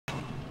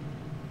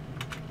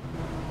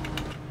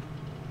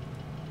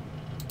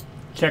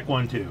Check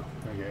 1, 2.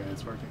 Okay,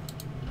 it's working.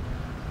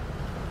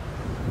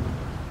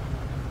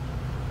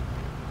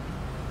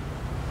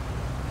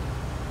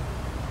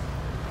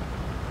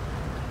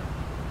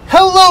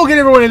 Hello again,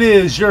 everyone. It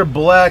is your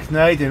Black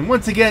Knight, and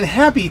once again,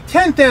 happy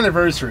 10th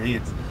anniversary.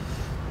 It's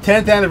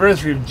 10th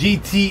anniversary of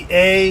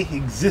GTA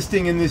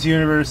existing in this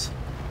universe.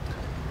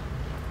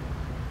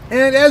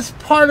 And as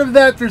part of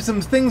that, there's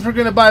some things we're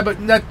going to buy, but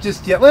not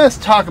just yet. Let's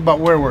talk about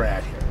where we're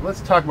at here.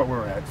 Let's talk about where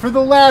we're at. For the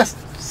last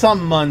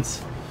some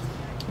months,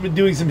 we've been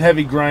doing some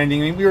heavy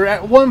grinding. I mean, we were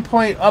at one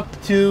point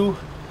up to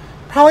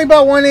probably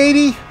about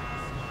 180.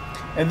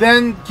 And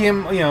then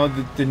came, you know,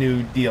 the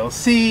new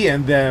DLC,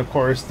 and then, of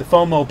course, the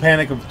FOMO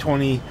panic of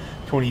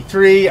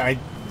 2023. I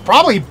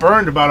probably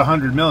burned about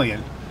 100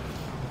 million.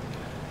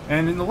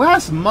 And in the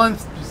last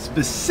month,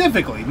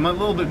 specifically, a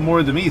little bit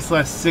more than me, this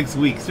last 6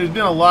 weeks, there's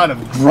been a lot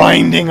of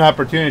grinding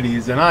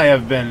opportunities, and I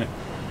have been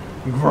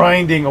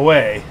grinding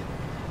away.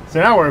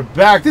 So now we're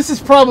back. This is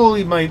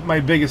probably my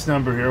biggest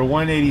number here,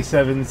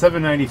 187,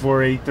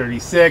 794,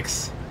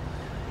 836.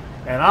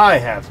 And I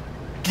have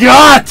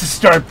got to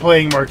start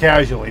playing more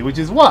casually, which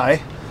is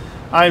why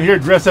I'm here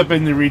dressed up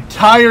in the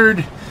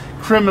retired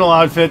criminal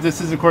outfit. This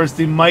is, of course,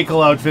 the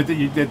Michael outfit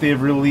that they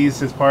have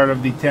released as part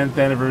of the 10th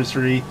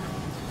anniversary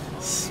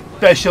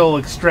special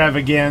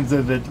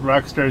extravaganza that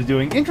Rockstar is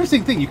doing.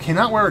 Interesting thing, you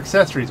cannot wear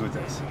accessories with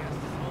this.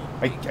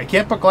 I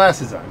can't put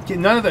glasses on.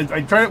 None of the.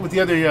 I tried it with the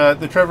other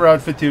the Trevor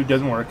outfit too.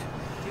 Doesn't work.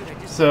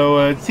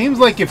 So it seems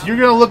like if you're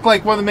gonna look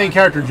like one of the main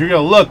characters, you're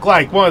gonna look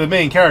like one of the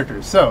main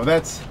characters. So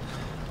that's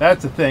a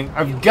thing.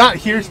 I've got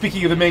here,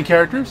 speaking of the main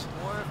characters,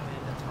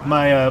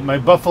 my my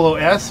Buffalo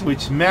S,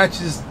 which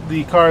matches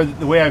the car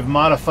the way I've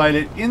modified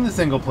it in the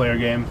single-player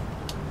game.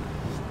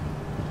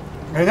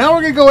 And now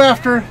we're going to go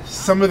after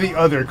some of the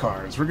other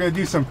cars. We're going to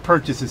do some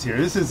purchases here.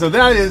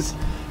 That is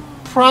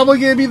probably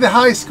going to be the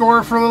high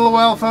score for a little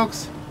while,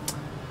 folks.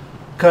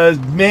 Because,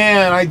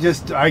 man, I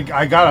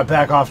got to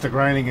back off the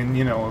grinding and,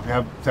 you know,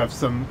 have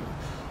some...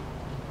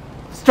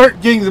 start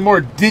getting the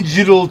more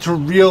digital to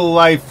real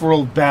life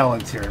world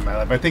balance here in my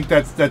life. I think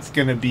that's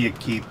going to be a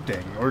key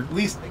thing, or at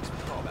least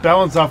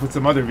balance off with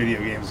some other video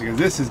games, because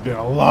this has been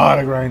a lot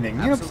of grinding.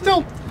 You know,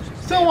 still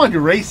want to do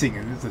racing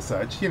and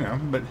such, you know,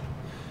 but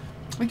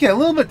again,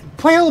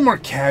 play a little more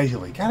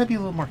casually. Got to be a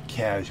little more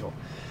casual.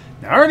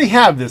 Now I already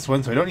have this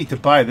one, so I don't need to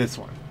buy this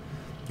one.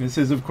 This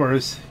is, of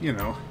course, you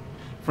know,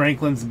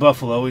 Franklin's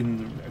Buffalo,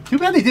 and too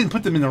bad they didn't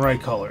put them in the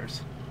right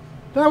colors.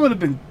 That would have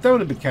been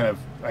kind of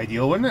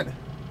ideal, wouldn't it?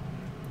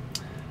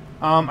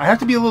 I have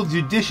to be a little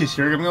judicious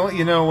here. I'm going to let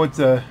you know what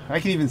I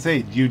can even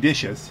say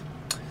judicious.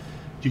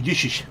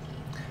 Judicious.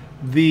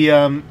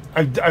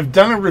 I've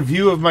done a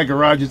review of my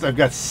garages. I've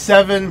got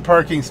 7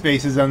 parking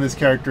spaces on this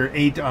character,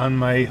 8 on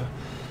my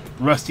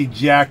Rusty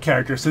Jack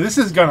character. So this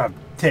is going to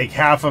take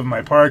half of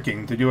my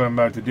parking to do what I'm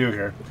about to do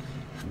here.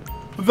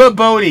 The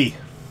Bodie.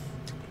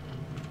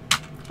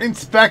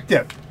 Inspect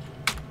it.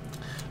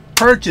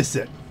 Purchase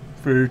it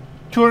for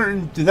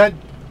 200.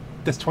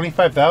 That's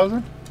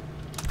 25,000?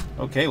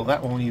 Okay, well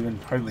that won't even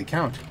hardly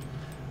count.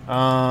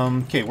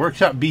 Okay,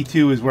 Workshop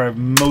B2 is where I have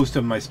most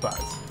of my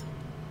spots.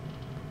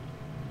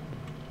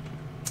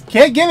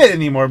 Can't get it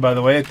anymore, by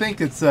the way. I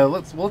think it's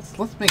let's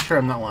make sure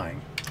I'm not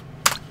lying.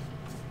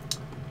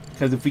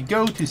 Because if we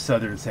go to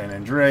Southern San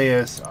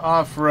Andreas,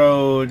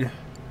 off-road,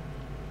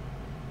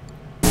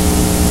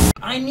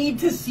 I need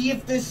to see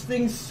if this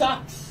thing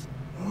sucks.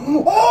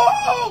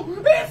 Oh,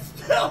 it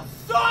still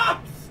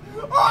sucks.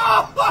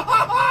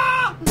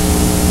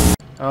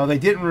 Oh, they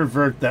didn't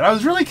revert that. I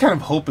was really kind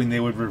of hoping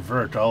they would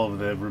revert all of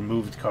the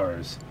removed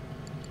cars.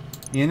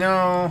 You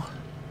know,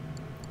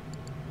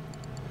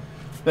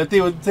 that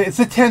they would say, it's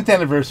the 10th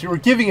anniversary. We're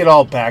giving it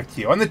all back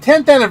to you. On the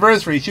 10th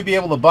anniversary, you should be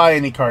able to buy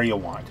any car you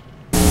want.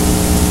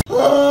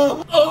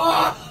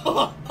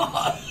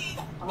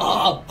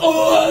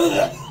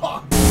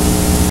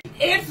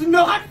 It's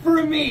not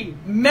for me.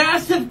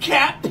 Massive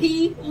cat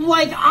pee?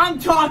 Like, I'm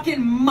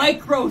talking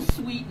micro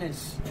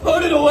sweetness.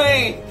 Put it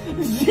away.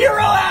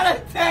 0 out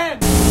of 10.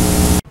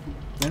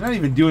 They're not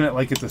even doing it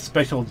like it's a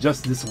special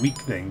just this week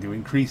thing to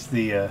increase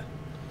the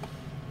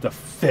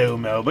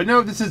FOMO. But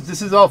no, this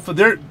is all for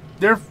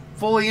they're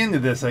fully into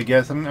this, I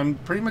guess. I'm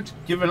pretty much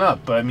giving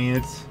up, but I mean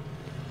it's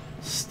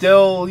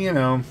still, you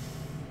know,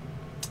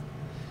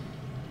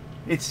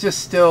 it's just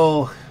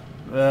still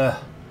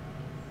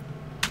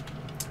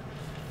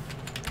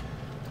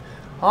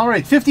all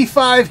right,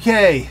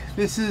 55K.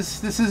 This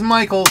is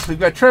Michael's. We've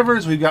got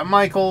Trevor's, we've got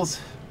Michael's.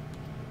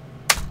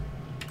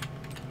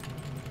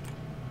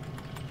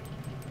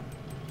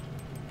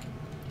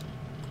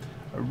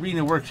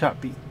 Arena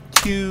Workshop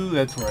B2,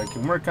 that's where I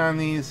can work on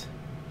these.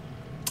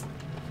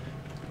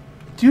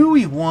 Do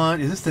we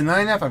want, is this the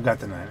 9F? I've got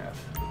the 9F.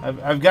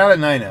 I've got a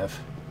 9F.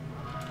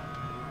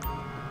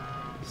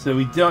 So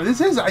we don't,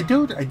 this is, I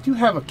do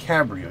have a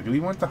Cabrio. Do we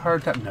want the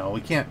hardtop? No,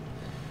 we can't.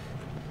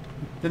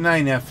 The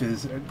 9F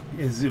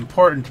is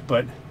important,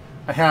 but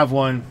I have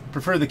one.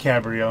 Prefer the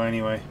Cabrio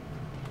anyway.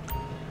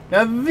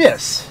 Now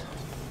this,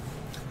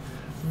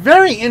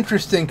 very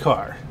interesting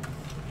car.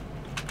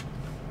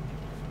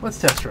 Let's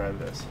test drive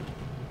this.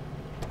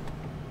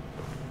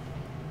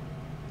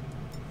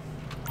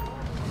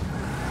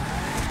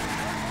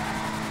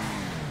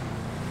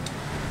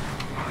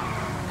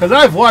 Because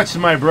I've watched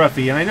my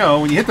Bruffy, and I know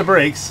when you hit the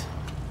brakes,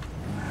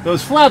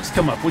 those flaps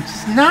come up, which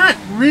is not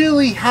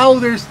really how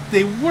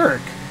they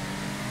work.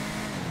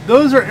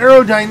 Those are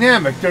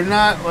aerodynamic. They're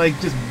not like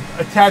just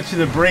attached to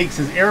the brakes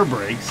as air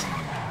brakes.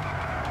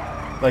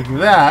 Like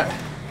that.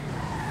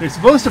 They're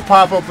supposed to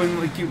pop open,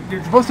 like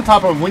you're supposed to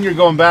pop open when you're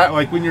going back,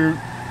 like when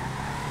you're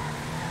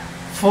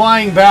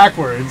flying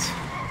backwards.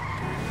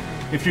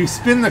 If you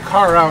spin the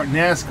car out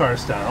NASCAR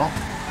style.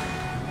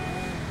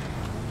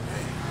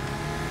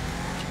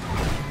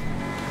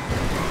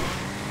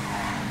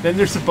 Then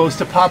they're supposed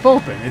to pop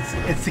open.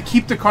 It's to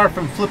keep the car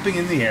from flipping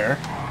in the air.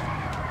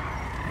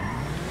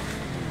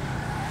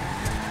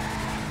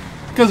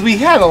 Because we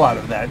had a lot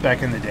of that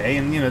back in the day,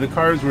 and you know the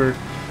cars were,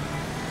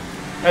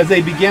 as they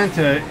began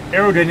to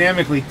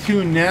aerodynamically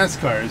tune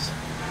NASCARs,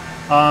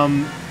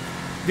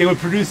 they would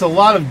produce a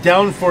lot of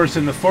downforce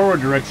in the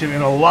forward direction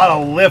and a lot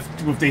of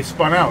lift if they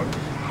spun out.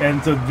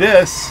 And so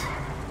this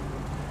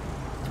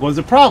was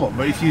a problem.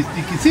 But if you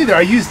can see there,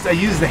 I used the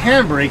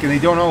handbrake and they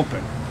don't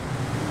open.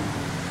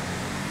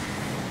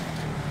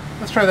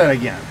 Let's try that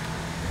again.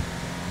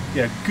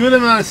 Yeah, good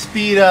amount of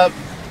speed up.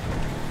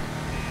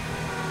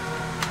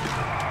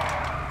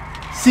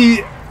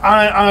 See,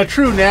 on a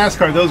true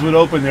NASCAR, those would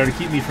open there to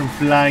keep me from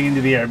flying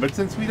into the air. But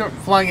since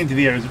flying into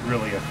the air isn't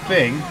really a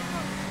thing.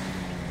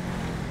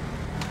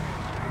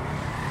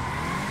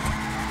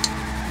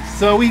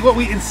 So what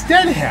we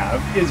instead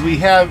have is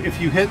if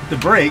you hit the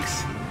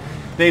brakes,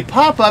 they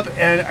pop up,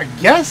 and I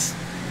guess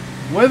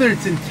whether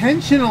it's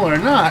intentional or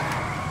not,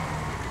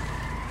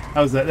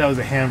 that was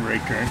a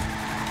handbrake turn.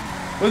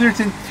 Whether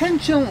it's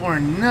intentional or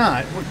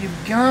not, what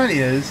you've got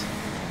is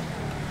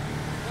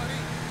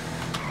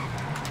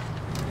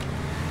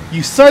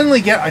you suddenly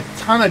get a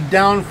ton of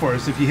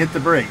downforce if you hit the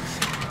brakes.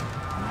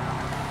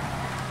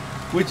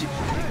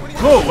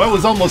 Whoa, that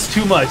was almost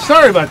too much.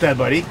 Sorry about that,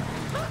 buddy.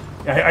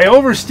 I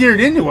oversteered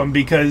into him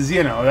because,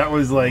 you know, that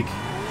was like,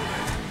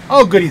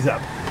 oh, good, he's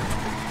up.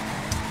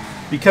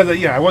 Because,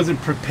 yeah, I wasn't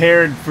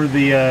prepared for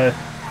the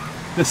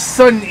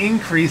sudden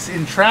increase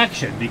in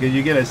traction, because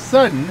you get a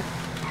sudden,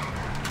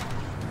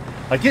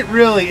 like it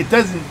really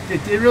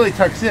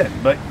tucks in,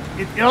 but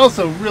it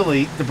also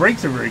really, the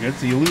brakes are very good,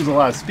 so you lose a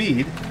lot of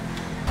speed.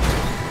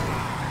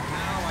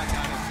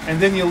 And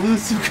then you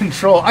lose some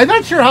control. I'm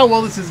not sure how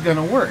well this is going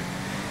to work,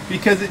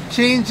 because it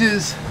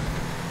changes.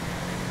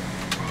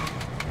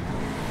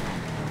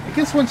 I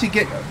guess once you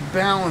get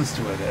balanced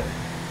with it.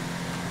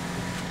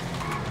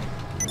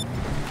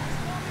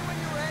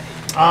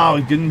 Oh,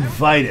 we get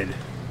invited.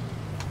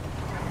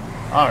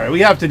 Alright, we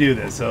have to do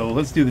this, so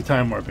let's do the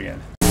time warp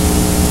again.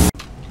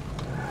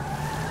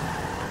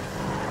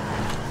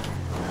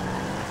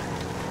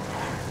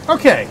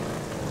 Okay.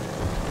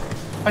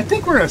 I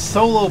think we're in a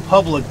solo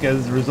public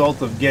as a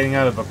result of getting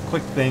out of a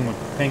quick thing with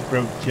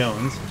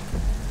PancroJones.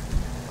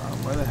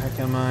 Where the heck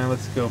am I?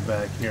 Let's go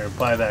back here.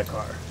 Buy that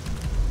car.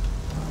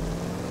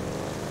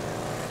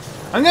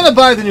 I'm going to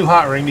buy the new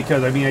Hotring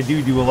because, I mean, I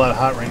do a lot of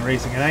Hotring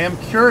racing, and I am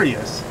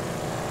curious,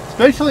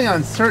 especially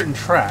on certain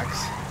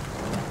tracks,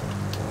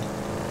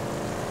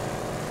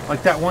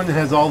 like that one that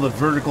has all the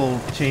vertical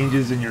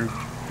changes and you're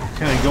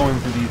kind of going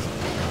through these,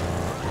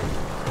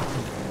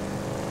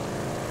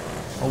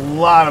 a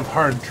lot of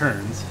hard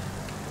turns.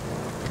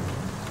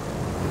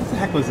 What the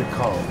heck was it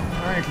called?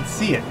 I can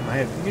see it.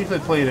 I usually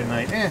play it at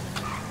night.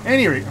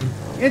 Anyway,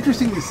 I'm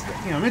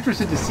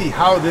interested to see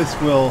how this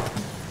will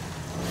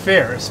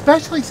fare,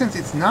 especially since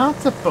it's not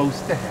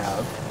supposed to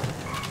have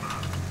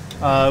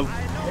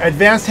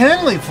advanced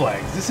handling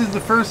flags. This is the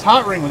first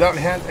Hotring without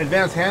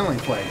advanced handling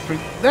flags. For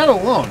that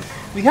alone,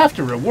 we have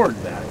to reward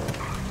that.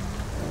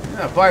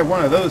 Buy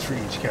one of those for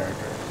each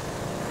character.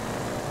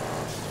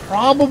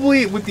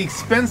 Probably with the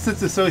expense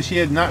that's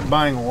associated not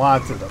buying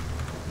lots of them.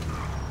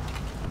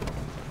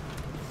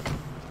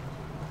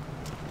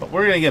 But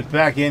we're going to get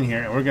back in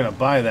here and we're going to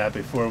buy that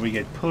before we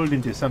get pulled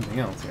into something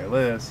else here.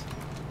 Let's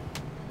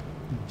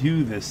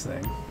do this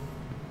thing.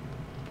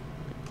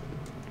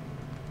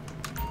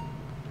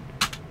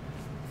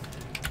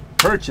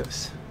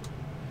 Purchase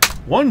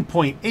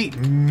 1.8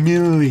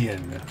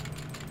 million.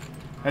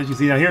 As you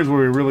see, now here's where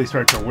we really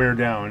start to wear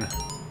down.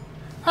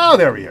 Oh,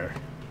 there we are.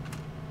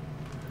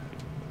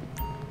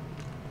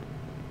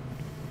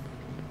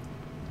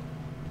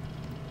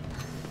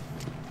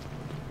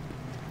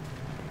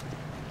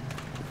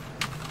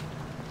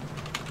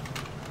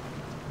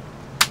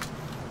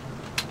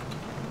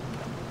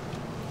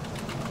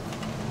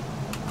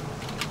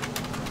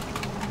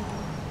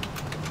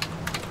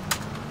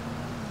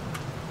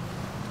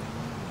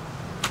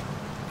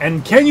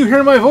 And can you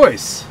hear my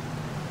voice?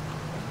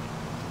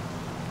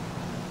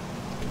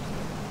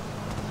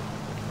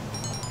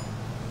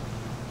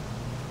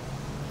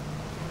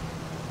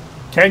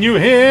 Can you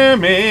hear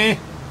me?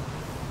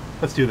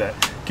 Let's do that.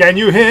 Can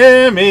you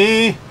hear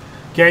me?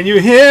 Can you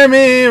hear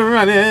me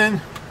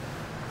running?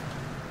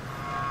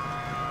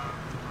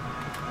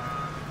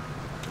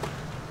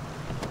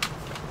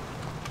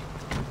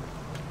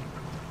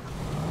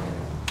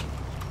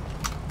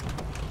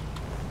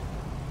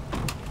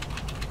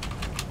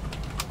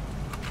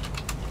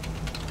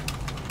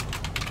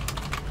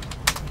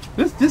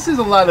 This is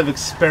a lot of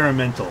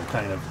experimental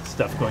kind of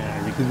stuff going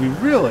on here because we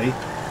really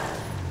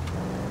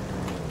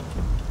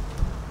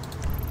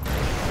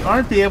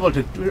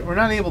we're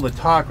not able to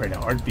talk right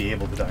now. Aren't be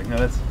able to talk. No,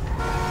 that's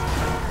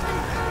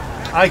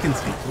I can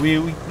speak.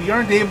 We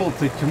aren't able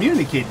to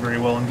communicate very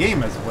well in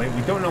game as of late.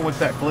 We don't know what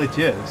that glitch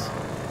is.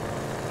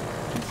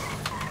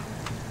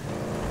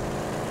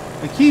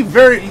 Like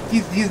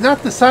he's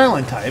not the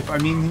silent type. I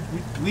mean,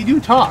 we do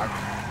talk.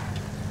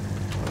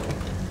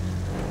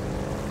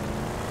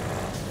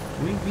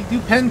 We do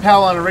pen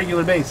pal on a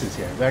regular basis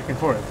here, back and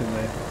forth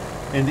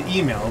in the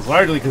emails,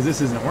 largely because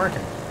this isn't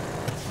working.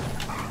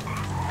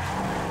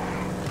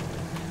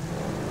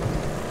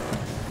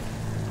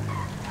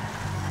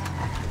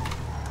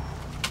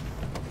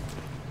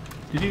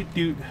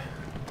 Do.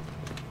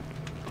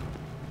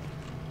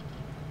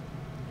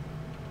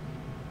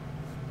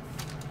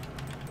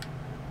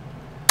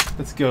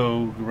 Let's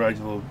go, garage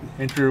will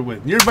enter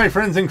with nearby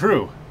friends and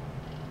crew.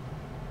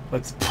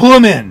 Let's pull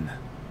him in.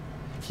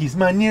 He's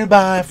my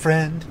nearby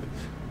friend.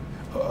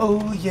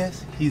 Oh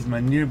yes, he's my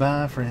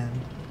nearby friend.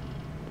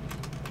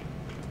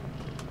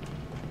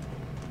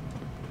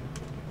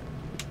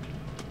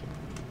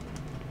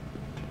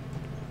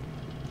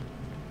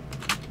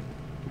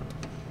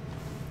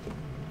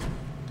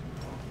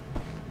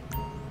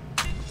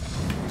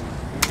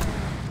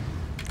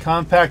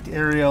 Compact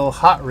aerial,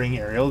 hot ring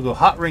aerial. Go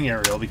hot ring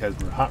aerial because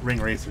we're hot ring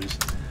racers.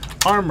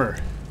 Armor.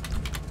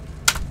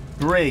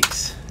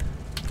 Brakes.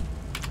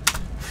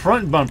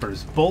 Front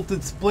bumpers.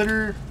 Bolted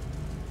splitter.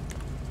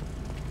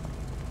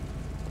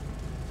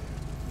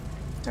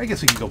 I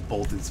guess we can go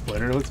bolted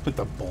splitter. Let's put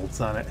the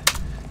bolts on it.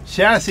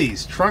 Chassis.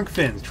 Trunk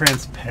fins.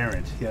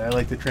 Transparent. Yeah, I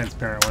like the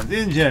transparent ones.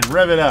 Engine.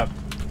 Rev it up.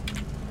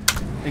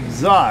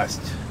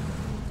 Exhaust.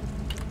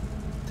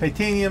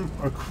 Titanium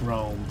or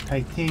chrome?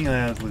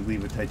 Titanium. We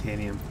leave it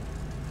titanium.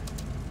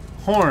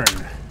 Horn.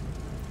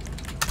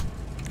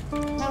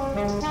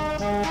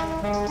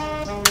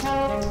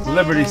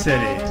 Liberty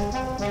City.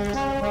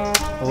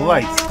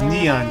 Lights.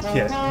 Neon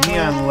kit.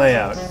 Neon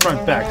layout.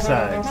 Front, back,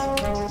 sides.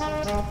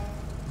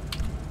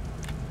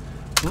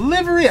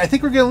 Livery. I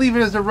think we're going to leave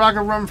it as a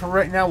Raga Rum for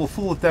right now. We'll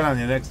fool with that on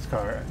the next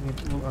car.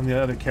 On the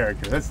other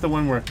character. That's the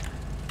one where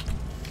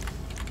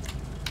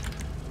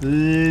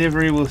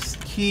livery will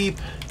keep.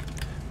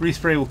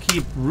 Respray will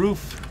keep.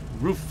 Roof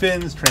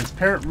fins,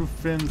 transparent roof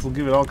fins. We'll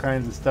give it all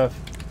kinds of stuff.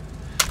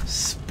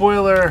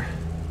 Spoiler.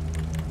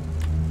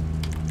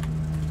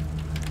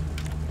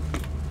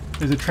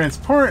 There's a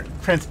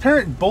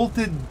transparent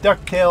bolted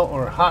ducktail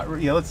or hot.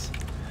 Yeah, let's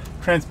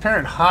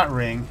transparent hot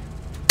ring.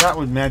 That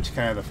would match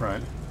kind of the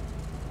front.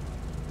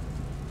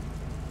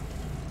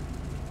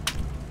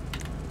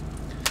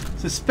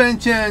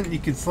 Suspension. You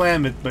can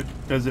slam it, but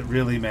does it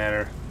really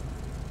matter?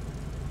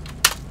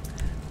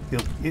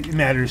 It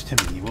matters to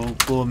me.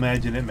 We'll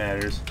imagine it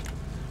matters.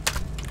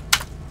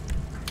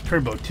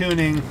 Turbo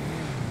tuning.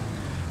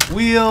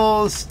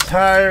 Wheels,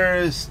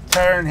 tires,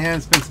 tire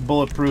enhancements,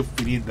 bulletproof.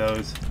 We need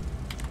those.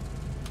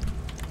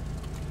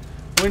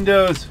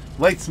 Windows,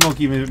 light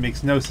smoke even if it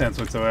makes no sense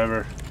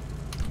whatsoever.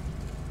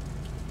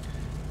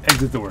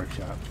 Exit the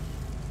workshop.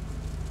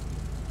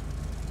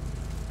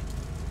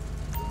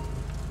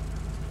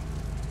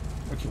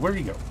 Okay, where did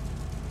he go?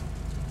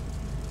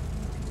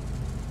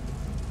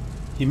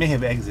 He may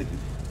have exited.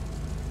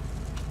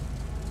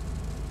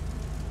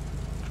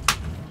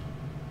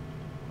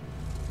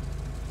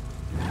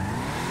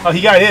 Oh,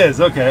 he got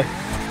his. Okay.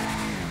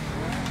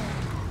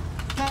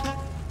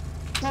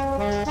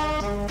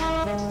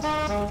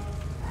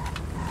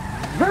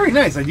 Very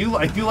nice. I do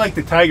like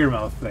the tiger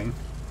mouth thing.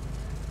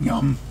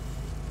 Yum.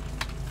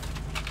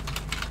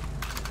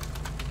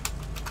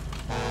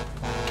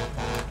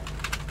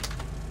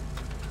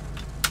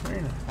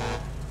 Very nice.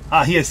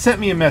 Ah, he has sent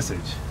me a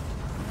message.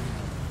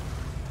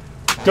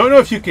 Don't know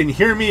if you can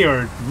hear me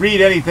or read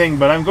anything,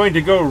 but I'm going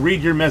to go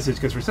read your message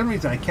because for some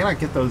reason I cannot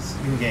get those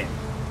in game.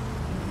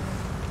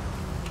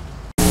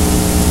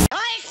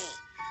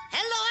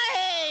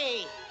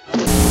 Hello.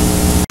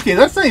 Okay,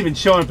 that's not even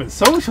showing up in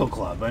Social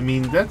Club. I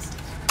mean, that's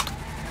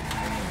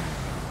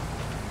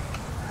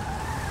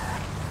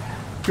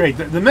great.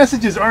 The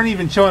messages aren't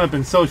even showing up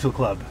in Social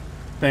Club.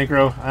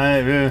 Pancro,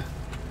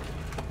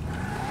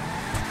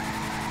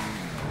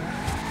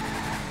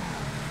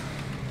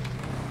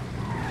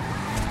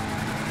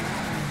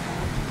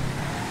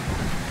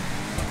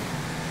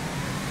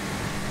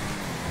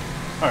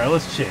 Alright,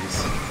 let's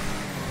chase. I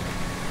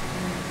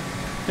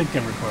think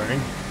I'm recording.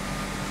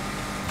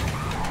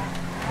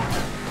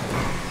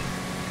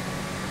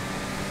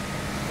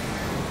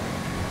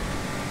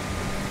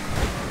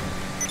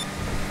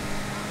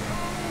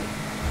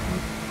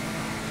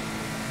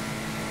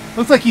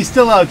 Looks like he's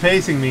still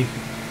outpacing me.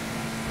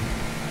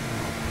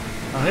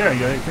 Oh, there I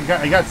go.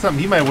 I got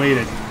something. He might have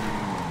waited.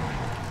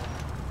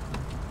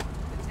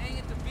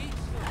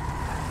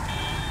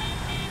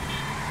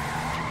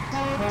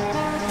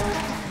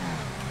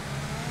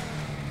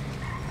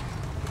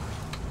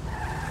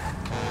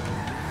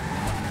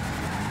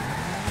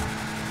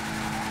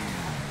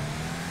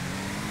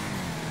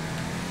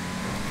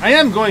 I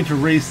am going to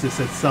race this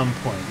at some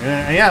point.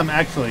 And I am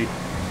actually...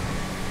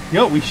 You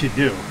know what we should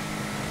do?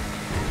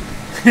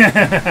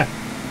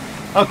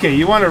 Okay,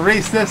 you want to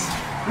race this?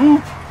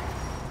 Oop!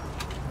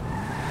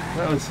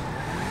 That was...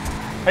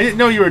 I didn't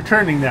know you were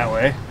turning that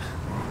way.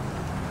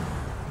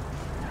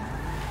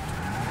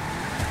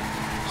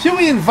 Should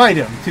we invite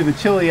him to the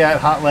Chiliad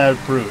Hot Lab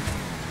Fruit?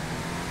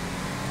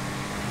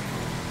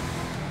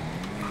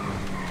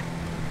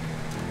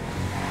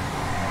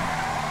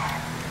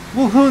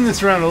 We'll hoon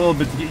this around a little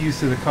bit to get used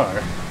to the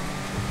car.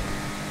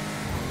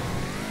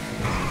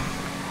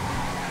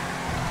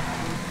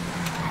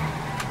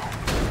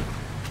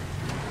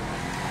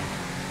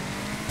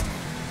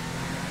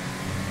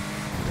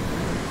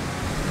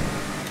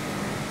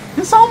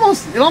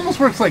 It almost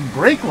works like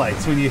brake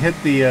lights when you hit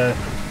the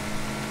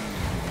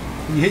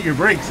when you hit your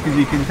brakes, because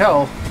you can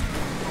tell.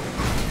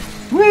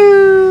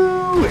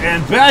 Woo!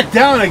 And back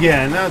down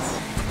again. That's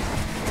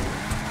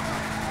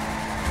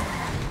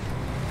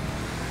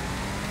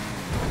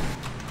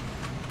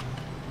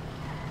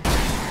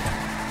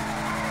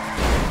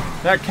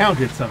that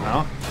counted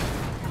somehow.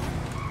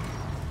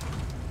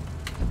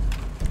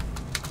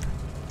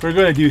 We're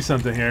going to do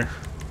something here.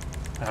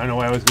 I don't know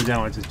why I was going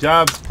down. It's just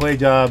jobs, play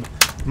job,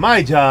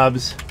 my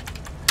jobs,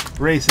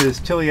 races,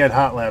 Chiliad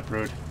Hot Lap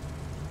Road.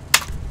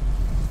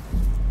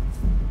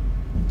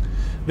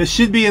 This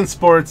should be in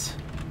sports.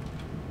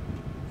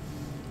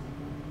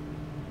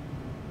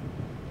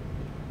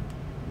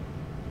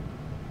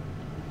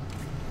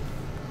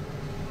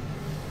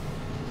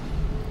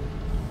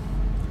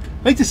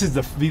 I think this is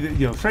the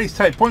phrase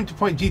type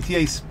point-to-point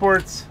GTA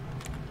Sports.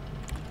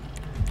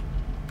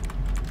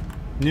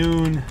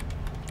 Noon.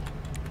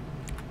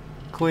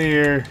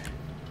 Clear.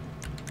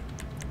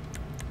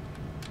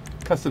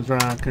 Customs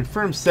round.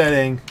 Confirm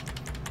setting.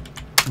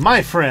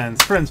 My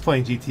friends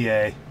playing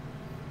GTA.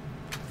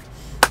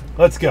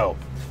 Let's go.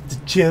 The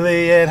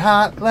Chiliad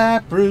Hot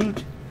Lap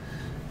Route.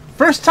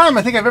 First time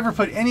I think I've ever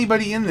put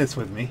anybody in this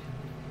with me.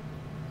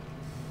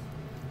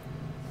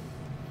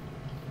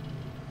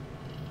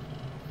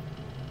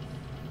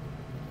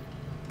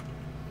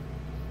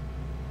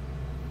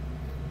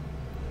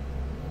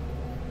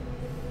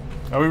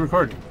 Are we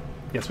recording?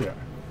 Yes, we are.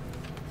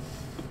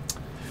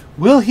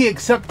 Will he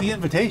accept the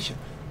invitation?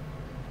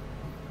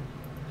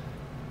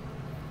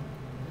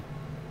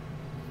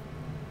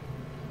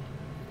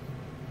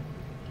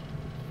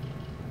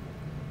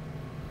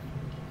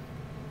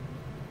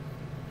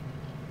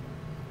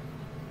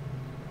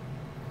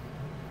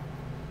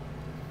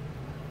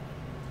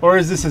 Or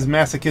is this as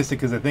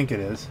masochistic as I think it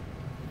is?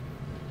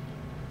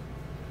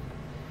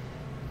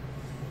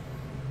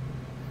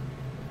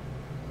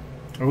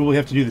 Or will we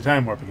have to do the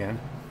time warp again?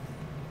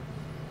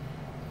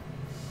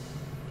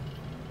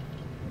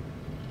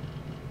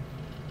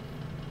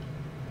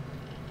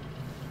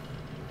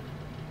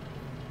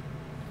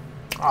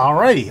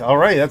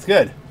 Alrighty, that's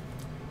good.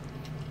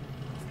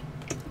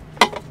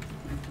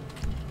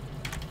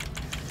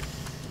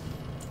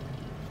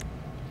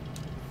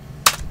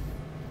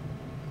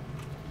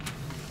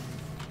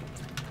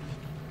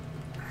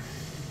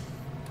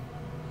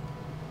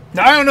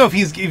 Now I don't know if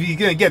he's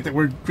gonna get that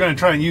we're gonna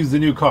try and use the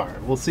new car.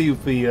 We'll see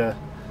if he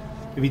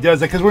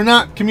does that, because we're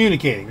not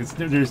communicating.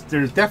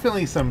 There's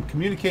definitely some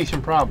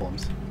communication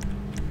problems.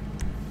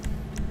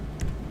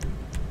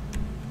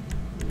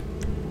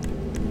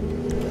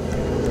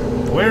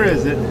 Where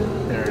is it?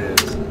 There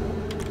it is.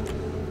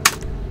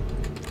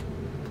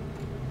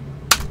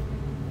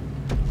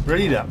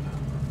 Readied up.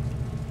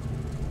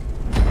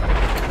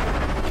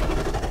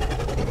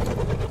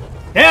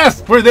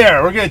 Yes, we're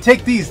there. We're gonna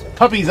take these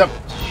puppies up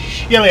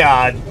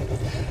Chiliad.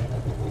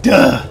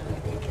 Duh.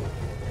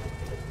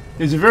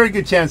 There's a very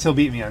good chance he'll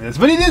beat me on this,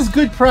 but it is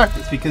good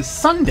practice, because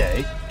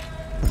Sunday,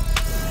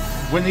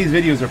 when these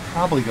videos are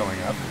probably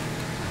going up,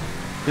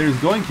 there's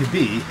going to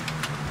be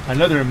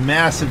another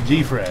massive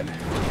G-Fred.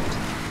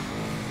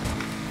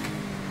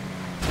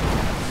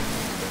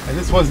 And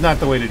this was not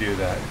the way to do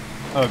that.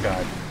 Oh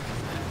god.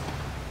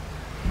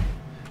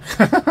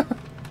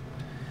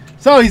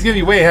 So he's going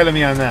to be way ahead of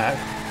me on that.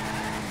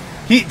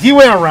 He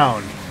went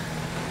around.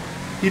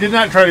 He did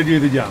not try to do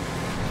the jump.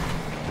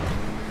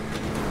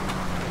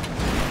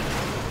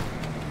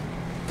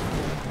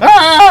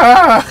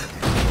 Ah!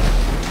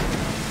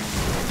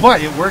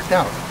 But it worked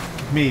out.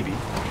 Maybe.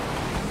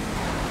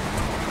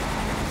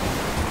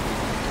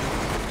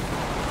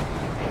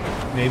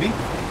 Maybe?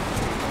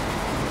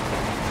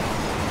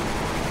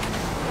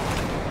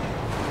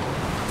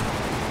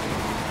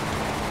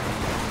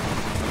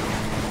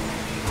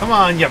 Come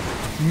on, yep.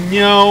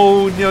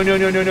 No,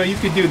 you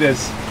could do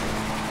this.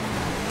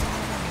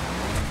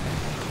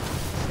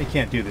 It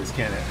can't do this,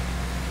 can it?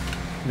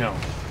 No.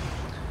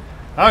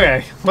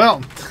 Okay,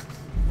 well.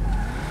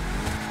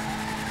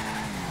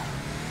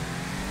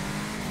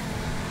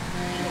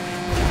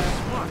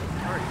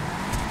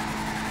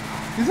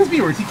 This is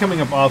me, or is he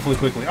coming up awfully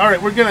quickly? All right,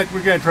 we're gonna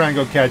try and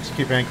go catch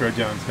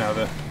PancroJones now.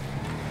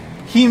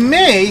 He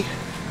may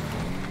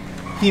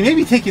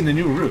be taking the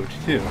new route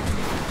too.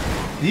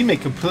 He may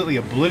completely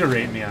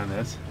obliterate me on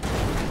this.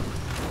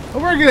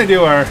 But we're gonna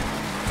do our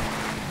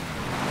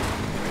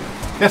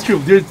That's true.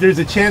 There's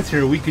a chance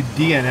here we could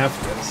DNF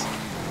this.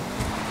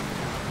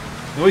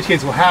 In which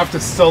case we'll have to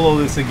solo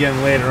this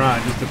again later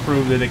on just to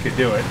prove that it could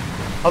do it.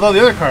 Although the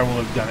other car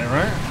will have done it,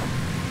 right?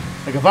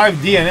 Like if I've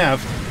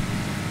DNF'd,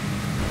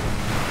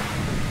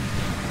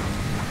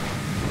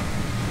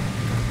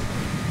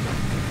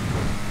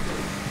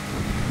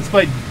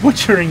 despite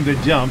butchering the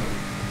jump.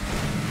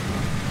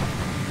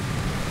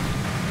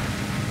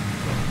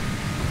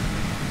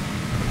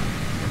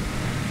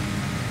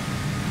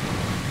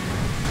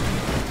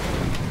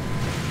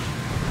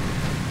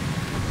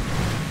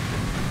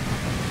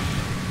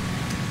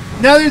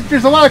 Now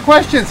there's a lot of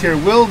questions here.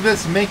 Will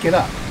this make it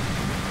up?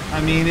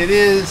 I mean, it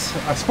is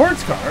a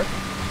sports car.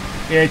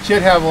 It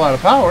should have a lot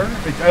of power.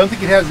 I don't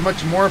think it has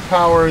much more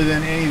power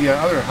than any of the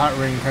other hot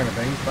ring kind of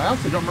things. But I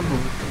also don't remember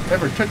if I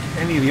ever took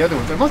any of the other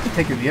ones. I must have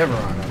taken the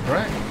Everon up,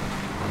 right?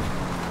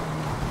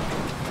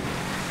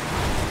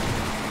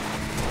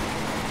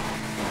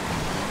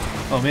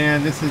 Oh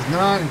man, this is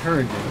not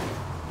encouraging.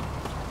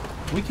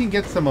 We can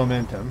get some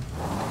momentum.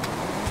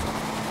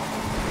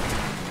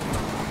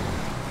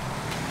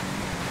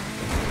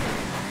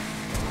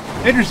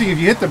 Interesting, if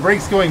you hit the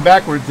brakes going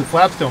backwards, the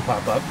flaps don't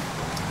pop up.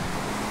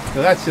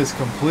 So that's just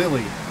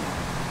completely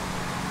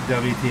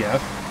WTF.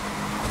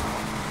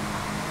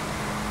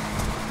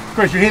 Of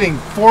course, you're hitting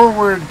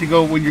forward to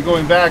go when you're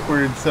going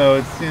backwards, so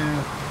it's, you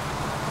know.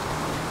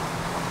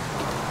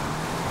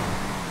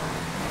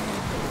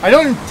 I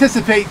don't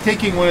anticipate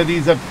taking one of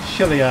these up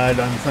Chiliad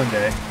on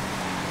Sunday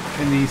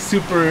in the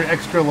super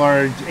extra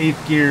large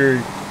 8th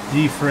gear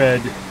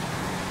G-Fred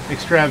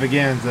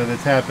extravaganza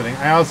that's happening.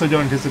 I also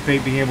don't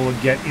anticipate being able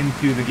to get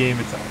into the game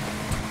itself.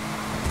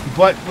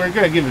 But we're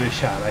going to give it a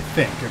shot, I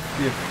think,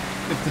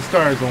 if the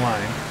stars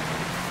align.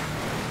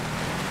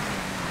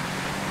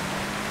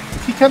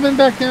 Is he coming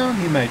back down?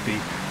 He might be.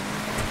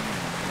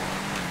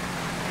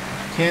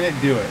 Can it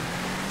do it?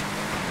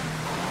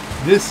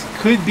 This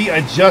could be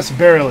a just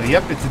barely.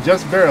 Yep, it's a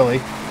just barely.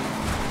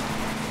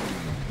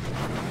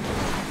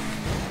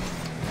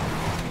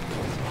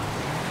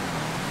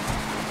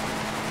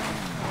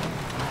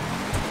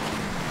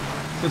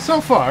 So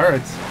far,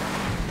 it's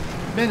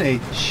been a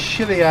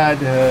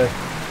Chiliad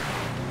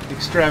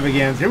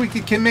extravaganza. Here we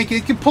can make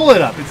it, can pull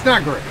it up. It's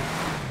not great.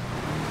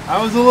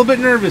 I was a little bit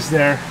nervous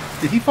there.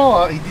 Did he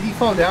fall out? Did he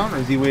fall down, or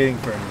is he waiting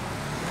for me?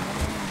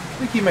 I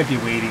think he might be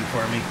waiting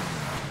for me.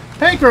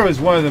 Pancro is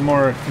one of the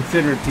more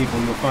considerate people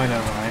you'll find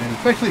online, and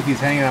especially if he's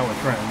hanging out with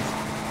friends.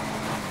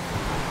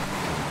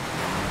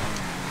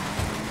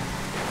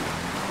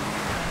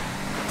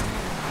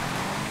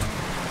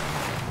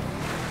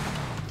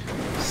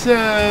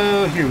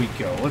 So, here we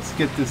go. Let's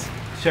get this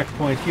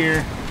checkpoint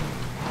here.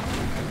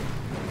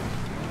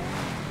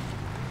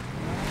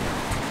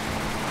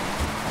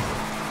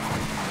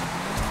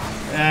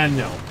 And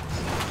no.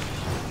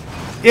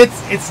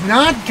 It's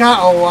not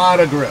got a lot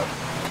of grip.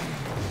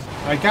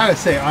 I gotta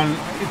say,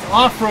 its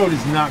off-road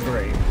is not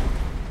great.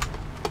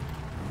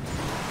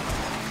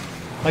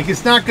 Like,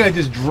 it's not gonna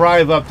just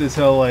drive up this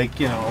hill like,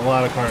 you know, a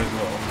lot of cars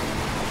will.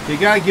 You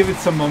gotta give it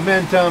some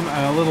momentum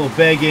and a little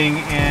begging,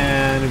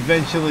 and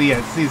eventually,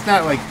 yeah, see, it's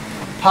not like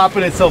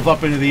popping itself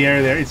up into the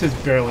air there. It's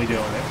just barely doing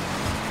it.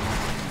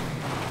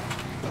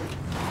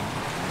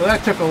 So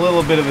that took a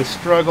little bit of a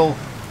struggle.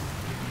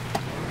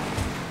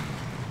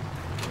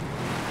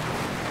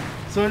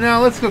 So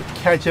now let's go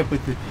catch up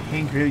with the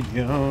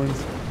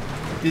PancroJones.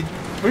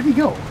 Where'd he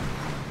go?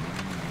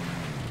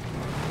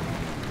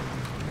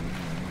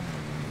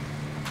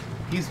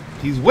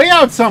 He's way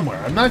out somewhere.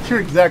 I'm not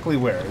sure exactly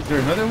where. Is there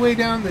another way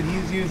down that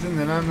he's using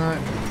that I'm not?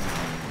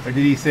 Or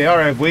did he say, all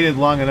right, I've waited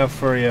long enough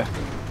for you?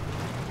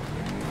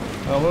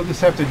 Well, we'll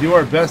just have to do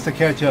our best to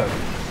catch up.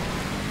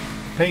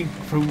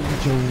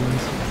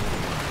 PancroJones.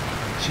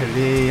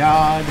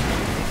 Chiliad.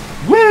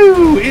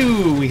 Woo!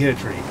 Ew, we hit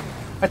a tree.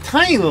 A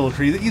tiny little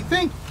tree that you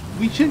think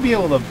we should be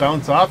able to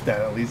bounce off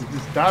that at least. It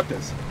just stopped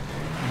us.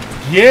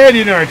 Get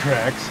in our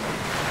tracks.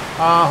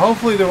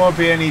 Hopefully there won't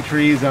be any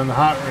trees on the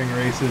hot ring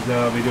races that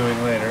I'll be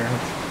doing later.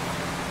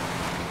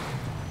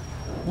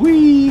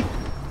 Whee!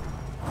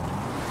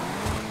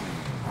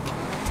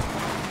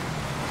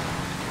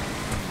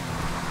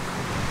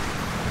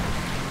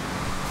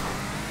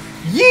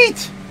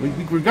 Yeet!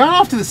 We've gone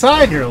off to the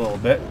side here a little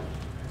bit.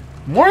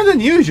 More than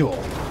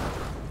usual.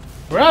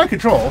 We're out of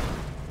control.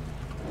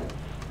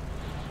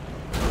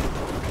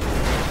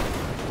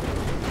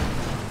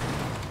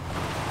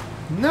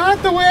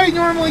 Not the way I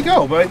normally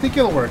go, but I think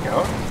it'll work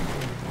out.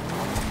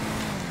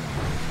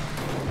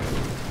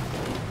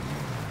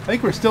 I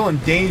think we're still in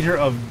danger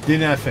of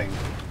DNFing.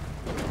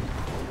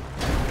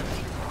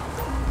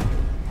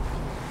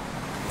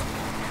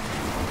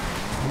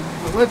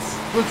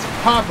 Let's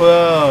pop.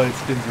 Oh, it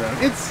spins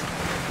around.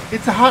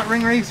 It's a hot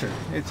ring racer.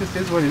 It just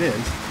is what it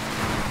is.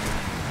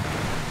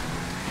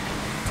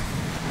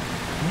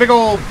 Big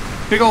old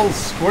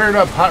squared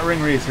up hot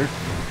ring racer.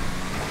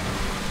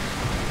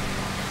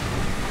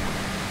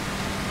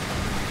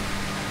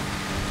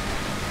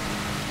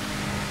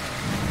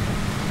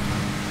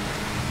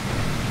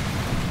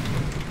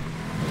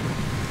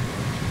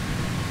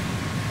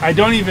 I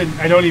don't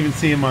even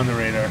see him on the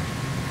radar.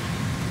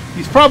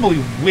 He's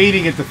probably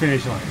waiting at the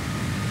finish line.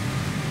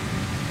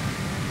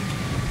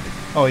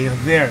 Oh yeah,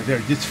 there,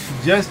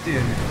 just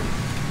in.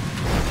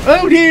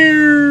 Oh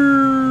dear!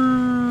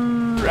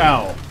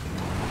 Ow.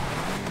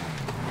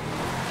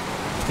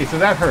 Okay, so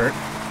that hurt.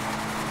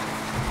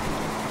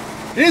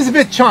 It is a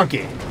bit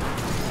chunky.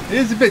 It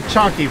is a bit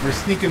chunky for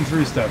sneaking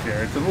through stuff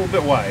here. It's a little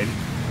bit wide.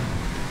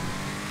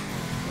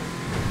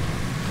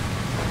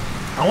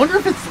 I wonder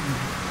if it's,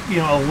 you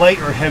know, a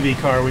light or heavy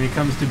car when it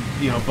comes to,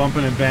 you know,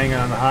 bumping and banging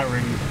on the hot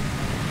ring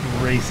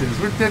races.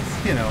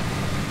 That's, you know,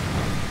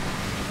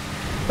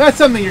 that's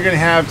something you're going to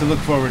have to look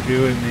forward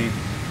to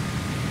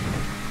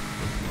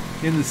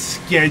in the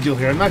schedule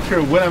here. I'm not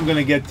sure when I'm going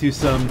to get to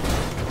some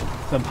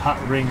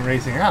hot ring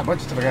racing. A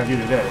bunch of stuff I got to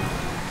do today.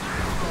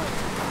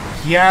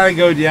 Gotta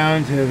go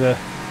down to the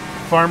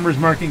farmer's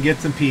market and get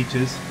some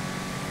peaches.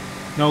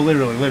 No,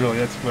 literally,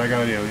 that's what I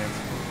gotta do. Yes.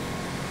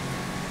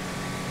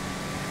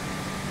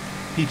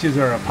 Peaches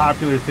are a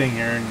popular thing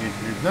here, and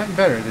there's nothing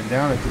better than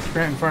down at the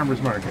Scranton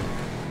Farmer's Market,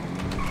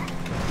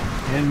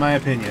 in my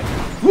opinion.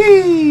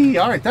 Whee!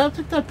 All right, that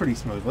took that pretty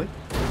smoothly.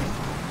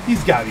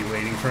 He's got to be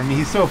waiting for me.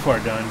 He's so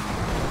far done.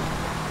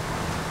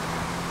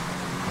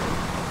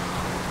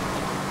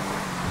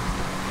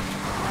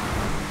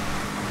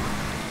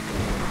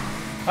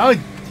 Oh,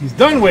 he's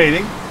done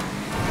waiting.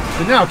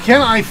 So now,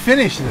 can I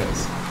finish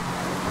this?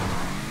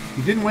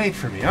 He didn't wait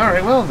for me. All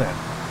right, well then.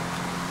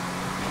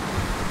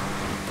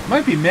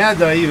 Might be mad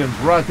that I even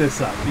brought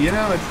this up. You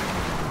know, it's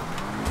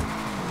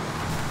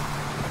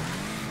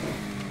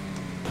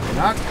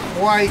not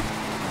quite.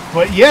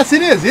 But yes,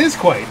 it is. It is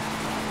quite.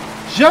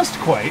 Just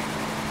quite.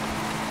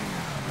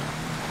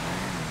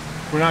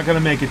 We're not going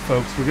to make it,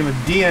 folks. We're going to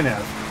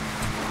DNF.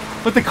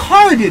 But the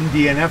car didn't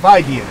DNF.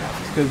 I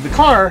DNF'd. Because the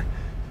car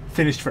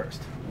finished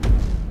first.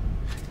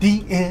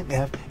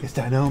 DNF. It's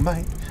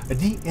dynamite. A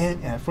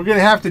DNF. We're going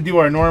to have to do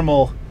our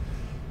normal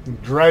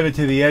drive it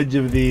to the edge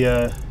of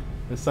the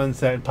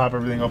sunset and pop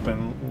everything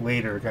open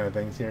later kind of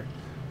things here.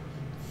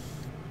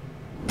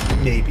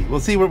 Maybe.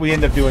 We'll see what we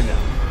end up doing now.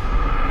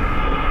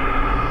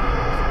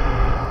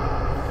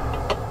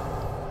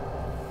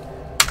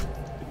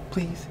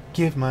 Please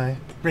give my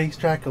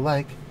racetrack a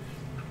like.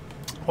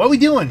 What are we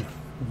doing?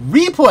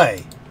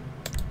 Replay.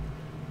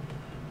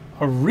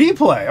 A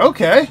replay.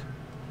 Okay.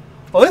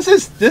 Well, this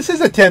is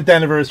a 10th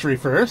anniversary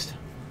first.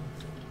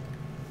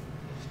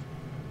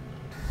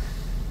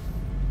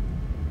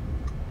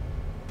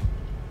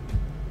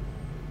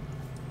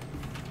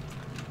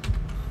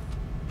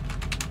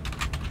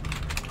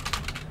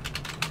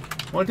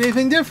 Want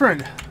anything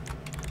different?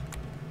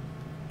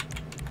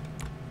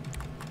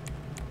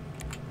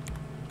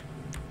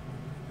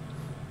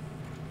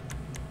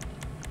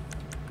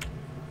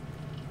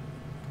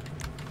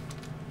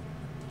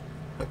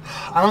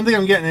 I don't think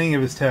I'm getting any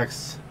of his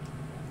texts.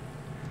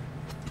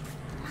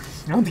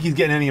 I don't think he's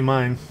getting any of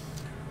mine.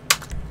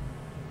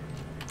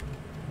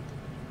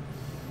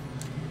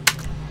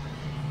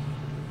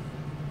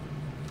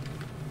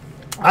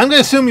 I'm going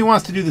to assume he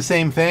wants to do the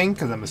same thing,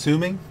 because I'm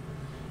assuming.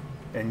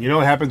 And you know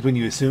what happens when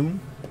you assume?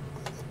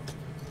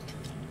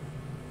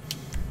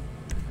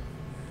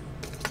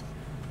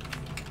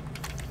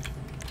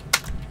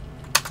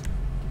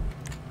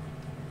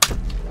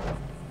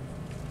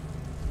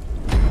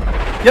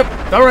 Yep,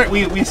 alright,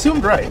 we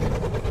assumed right.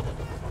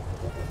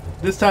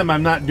 This time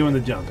I'm not doing the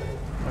jump.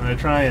 I'm going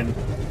to try and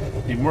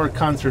be more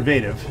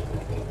conservative.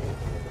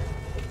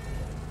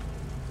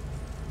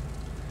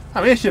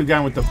 I mean, I should have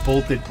gone with the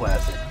bolted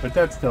plastic, but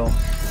that's still...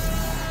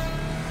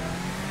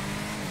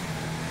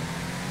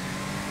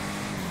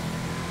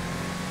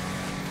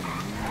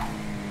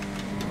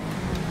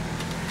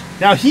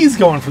 Now he's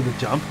going for the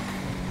jump.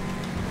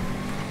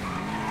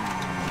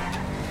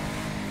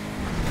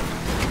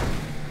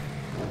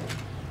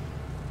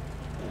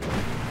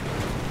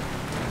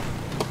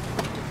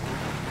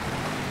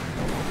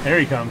 There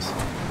he comes.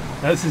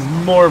 Now this is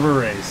more of a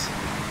race.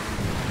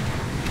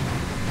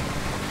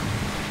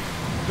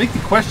 Make the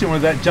question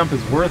whether that jump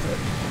is worth it.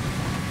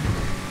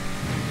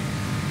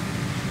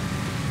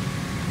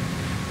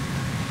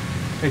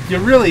 If you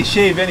really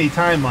shave any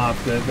time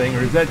off the thing, or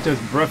is that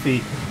just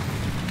Bruffy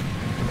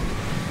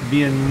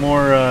being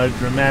more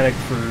dramatic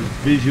for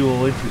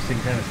visual, interesting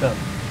kind of stuff?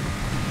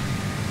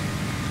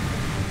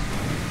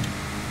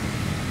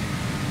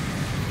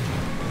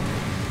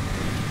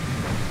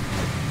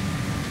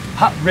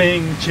 Hot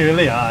ring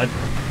Chiliad.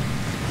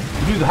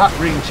 Do the hot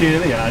ring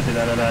Chiliad. Da,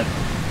 da, da, da.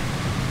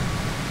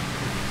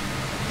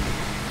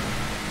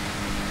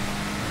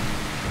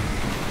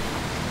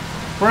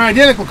 We're on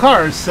identical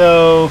cars,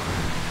 so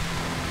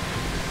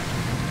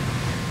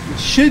it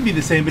should be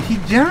the same, but he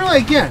generally,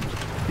 again,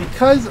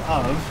 because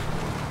of,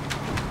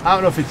 I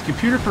don't know if it's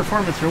computer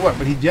performance or what,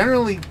 but he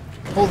generally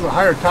pulls a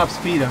higher top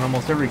speed on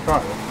almost every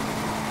car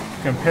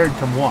compared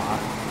to moi.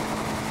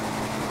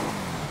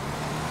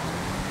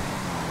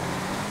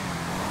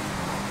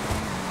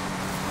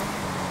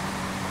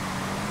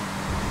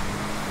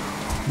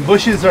 The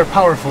bushes are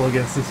powerful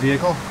against this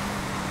vehicle.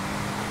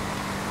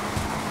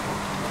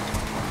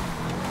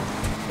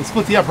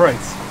 split the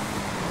uprights.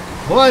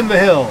 Climb the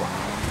hill.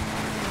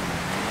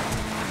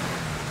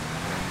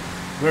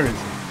 Where is he?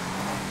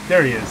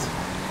 There he is.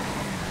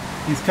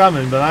 He's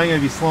coming, but I'm going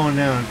to be slowing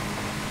down.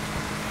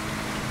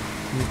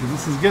 Because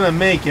this is going to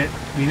make it.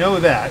 We know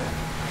that.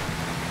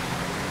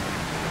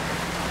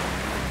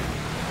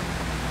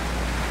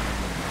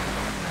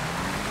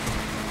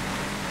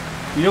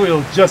 You know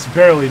he'll just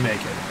barely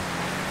make it.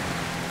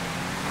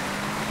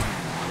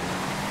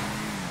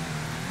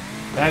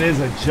 That is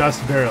a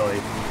just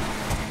barely.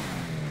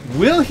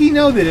 Will he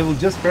know that it will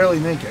just barely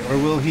make it? Or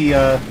will he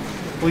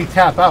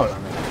tap out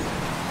on that?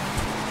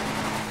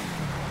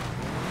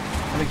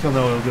 I think he'll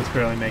know it'll just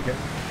barely make it.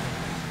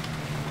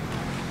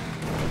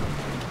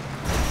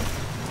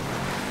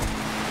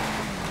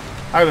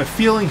 I have a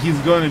feeling he's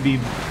going to be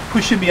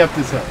pushing me up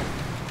this hill.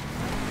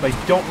 Like,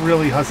 don't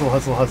really hustle,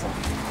 hustle, hustle.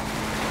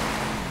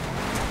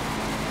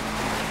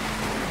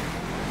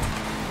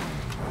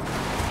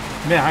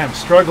 Man, I am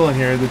struggling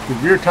here that the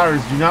rear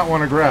tires do not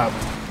want to grab.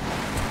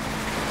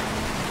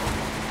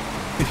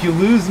 If you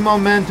lose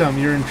momentum,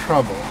 you're in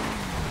trouble.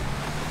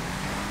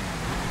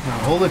 Now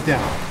hold it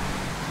down.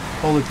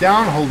 Hold it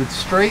down, hold it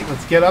straight.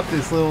 Let's get up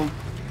this little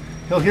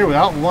hill here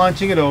without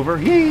launching it over.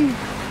 Yee!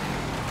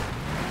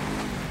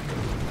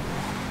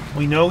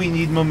 We know we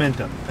need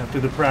momentum after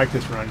the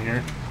practice run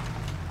here.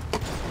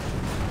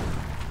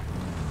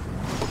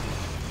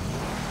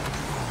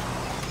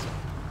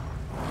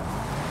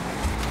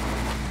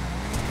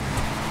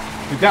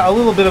 We've got a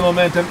little bit of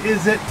momentum.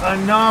 Is it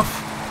enough?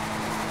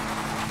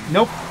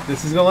 Nope.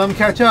 This is going to let him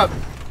catch up.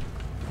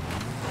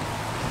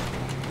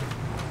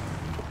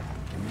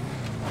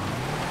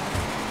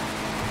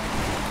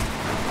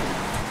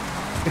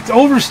 It's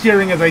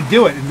oversteering as I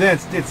do it, and then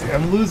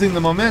I'm losing the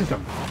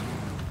momentum.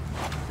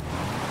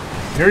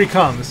 Here he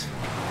comes.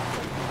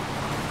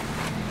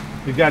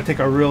 We've got to take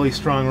a really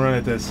strong run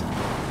at this.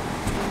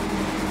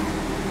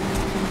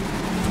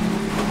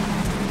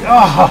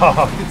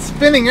 Oh, it's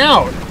spinning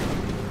out.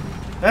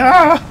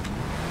 Ah!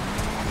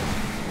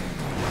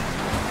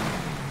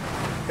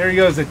 There he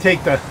goes to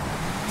take the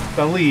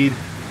lead.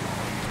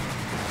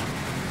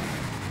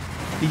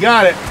 He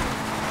got it.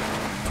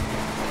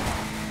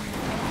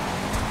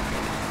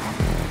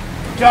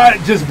 Got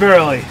it just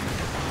barely.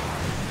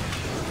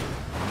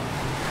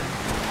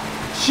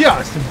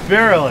 Just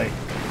barely.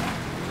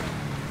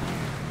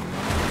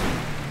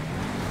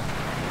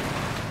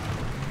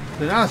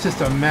 So now it's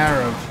just a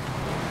matter of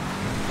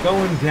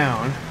going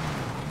down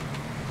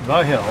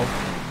the hill.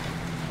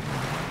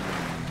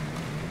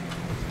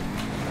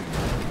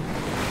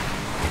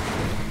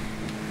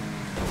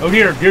 Oh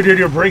dear, dear, dear,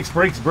 dear, brakes,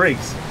 brakes,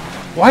 brakes.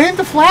 Why didn't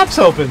the flaps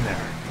open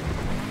there?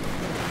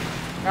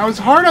 I was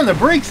hard on the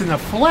brakes and the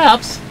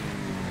flaps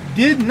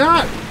did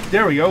not.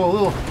 There we go, a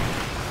little.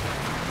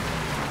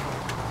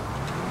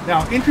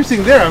 Now,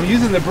 interesting there, I'm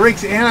using the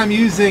brakes and I'm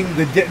using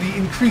the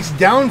increased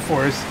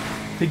downforce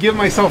to give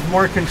myself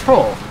more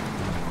control.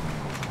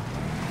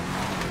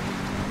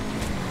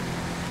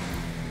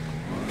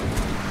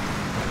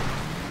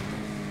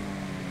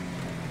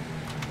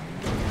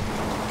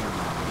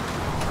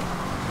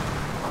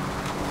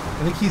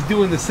 I think he's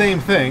doing the same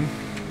thing.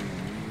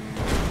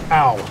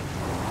 Ow.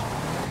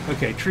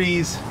 Okay,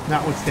 trees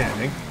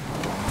notwithstanding.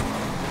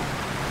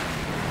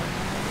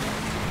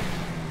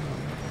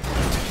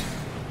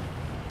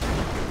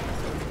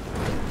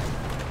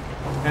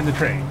 And the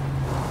train.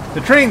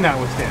 The train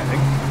notwithstanding.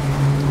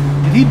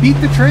 Did he beat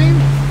the train?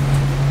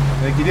 I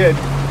think he did.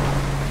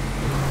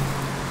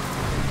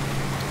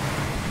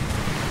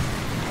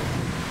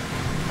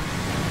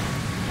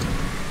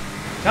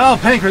 Oh,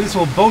 Pancro, this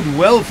will bode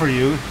well for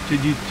you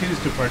should you choose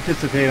to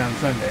participate on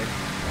Sunday.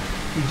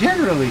 He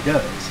generally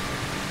does.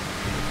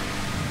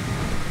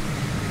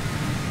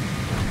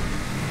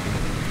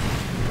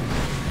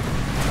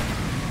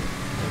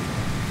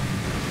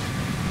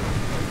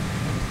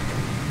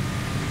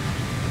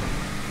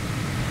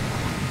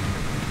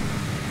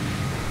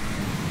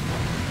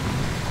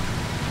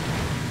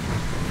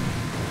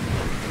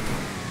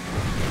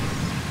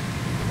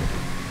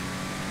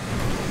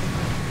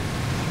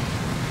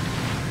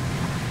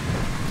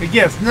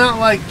 Yeah, it's not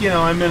like, you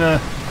know, I'm in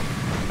a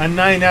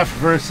 9F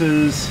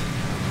versus,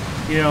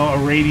 you know, a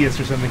radius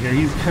or something here.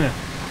 He's gonna,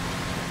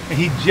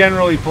 he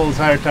generally pulls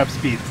higher top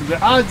speeds. So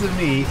the odds of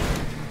me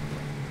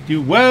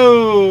do,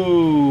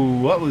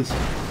 whoa, what was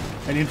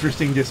an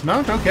interesting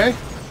dismount? Okay.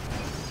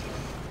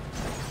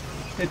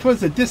 It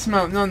was a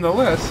dismount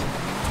nonetheless.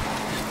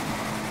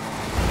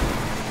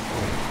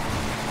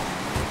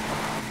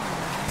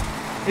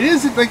 It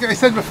is, like I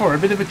said before, a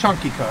bit of a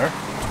chunky car.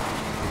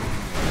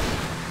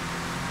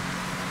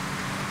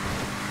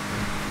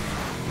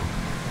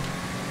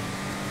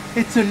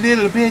 It's a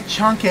little bit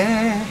chunky.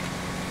 I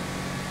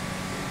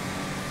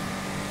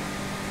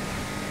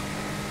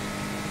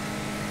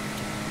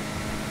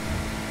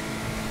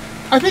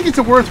think it's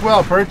a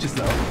worthwhile purchase,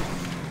 though.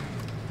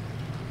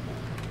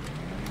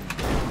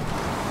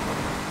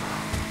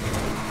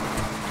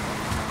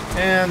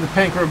 And the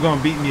Pancro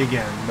gonna beat me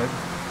again, but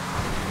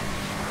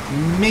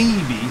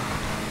maybe,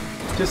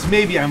 just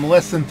maybe, I'm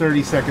less than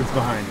 30 seconds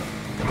behind him.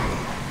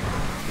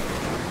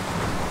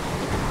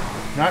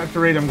 Not at the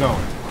rate I'm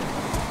going.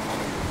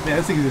 Man,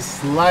 this thing is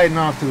just sliding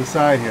off to the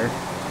side here.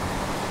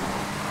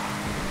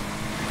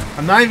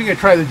 I'm not even going to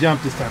try the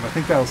jump this time. I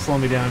think that'll slow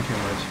me down too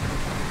much.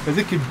 Because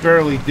it could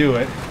barely do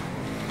it.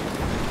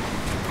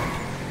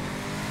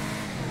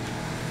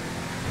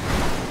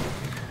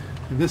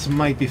 This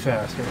might be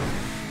faster.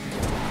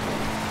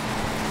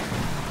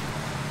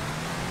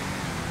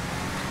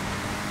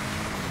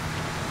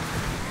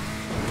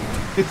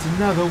 It's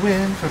another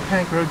win for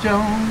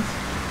PancroJones,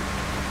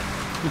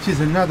 which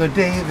is another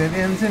day that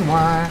ends in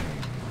Y.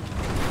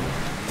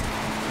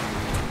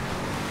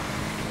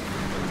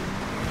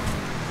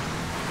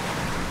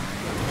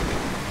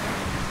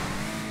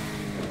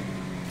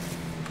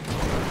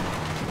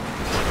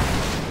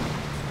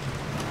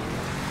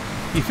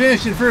 He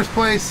finished in first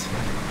place.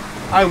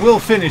 I will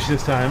finish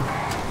this time.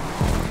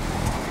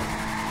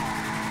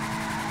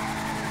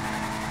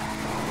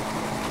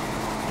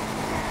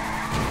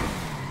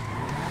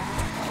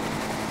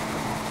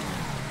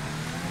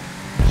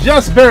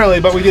 Just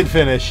barely, but we did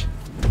finish.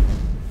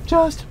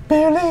 Just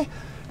barely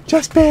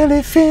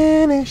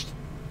finished.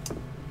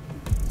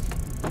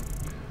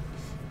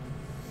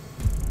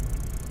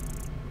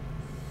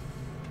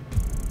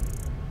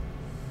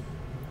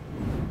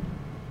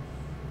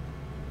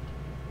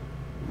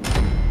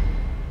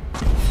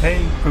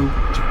 Hey,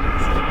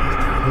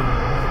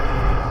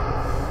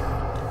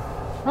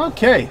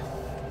 okay.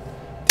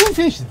 Didn't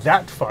finish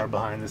that far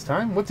behind this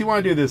time. What do you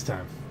want to do this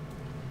time?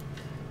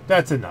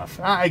 That's enough.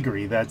 I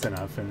agree, that's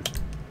enough. And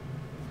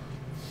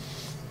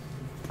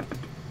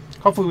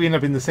hopefully we end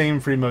up in the same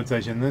free mode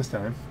session this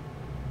time.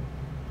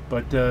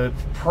 But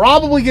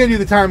probably going to do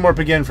the time warp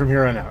again from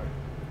here on out.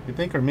 You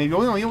think? Or maybe,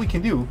 oh no, you know what we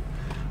can do?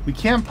 We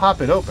can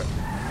pop it open.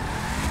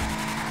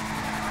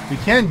 We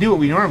can do what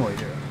we normally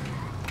do.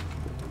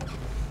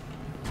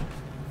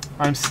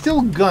 I'm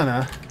still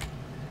gonna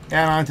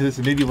add on to this,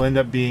 and maybe it'll end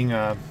up being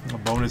a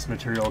bonus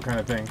material kind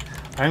of thing.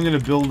 I'm going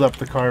to build up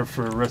the car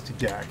for Rusty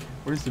Jack.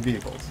 Where's the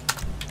vehicles?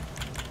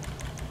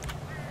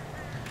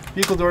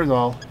 Vehicle doors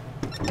all.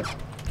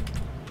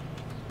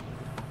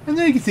 And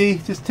there you can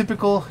see, just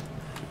typical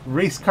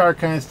race car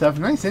kind of stuff.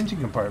 Nice engine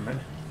compartment.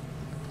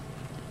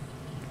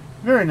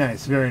 Very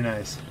nice, very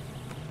nice.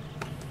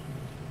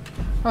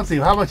 Let's see,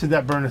 how much did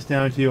that burn us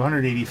down to?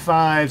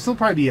 185. Still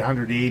probably be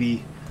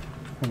 180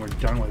 when we're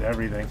done with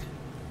everything.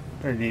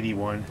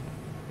 181.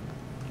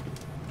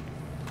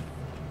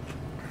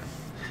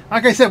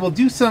 Like I said, we'll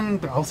do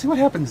some. I'll see what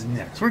happens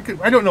next.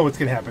 I don't know what's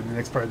going to happen in the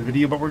next part of the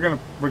video, but we're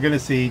gonna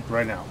see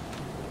right now.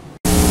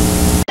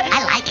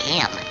 I like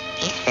him.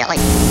 He's silly.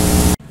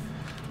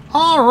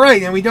 All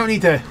right, and we don't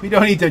need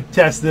to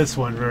test this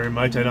one very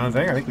much. I don't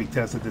think. I think we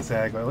tested this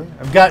adequately.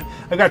 I've got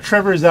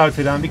Trevor's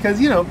outfit on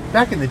because, you know,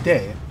 back in the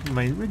day,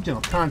 my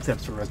original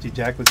concepts for Rusty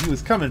Jack was he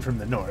was coming from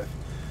the north.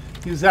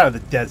 He was out of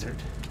the desert.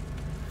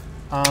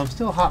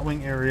 Still hot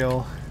wing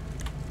aerial.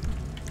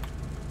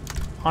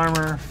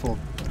 Armor, full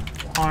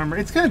armor.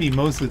 It's going to be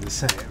mostly the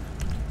same.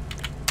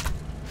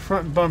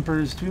 Front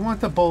bumpers. Do we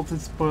want the bolted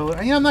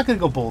spoiler? Yeah, I'm not going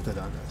to go bolted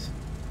on this.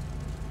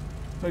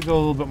 I'm going to go a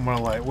little bit more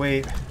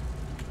lightweight.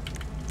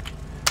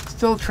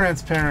 Still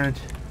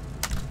transparent.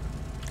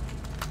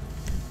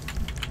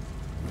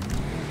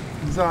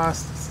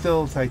 Exhaust,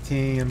 still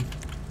titanium.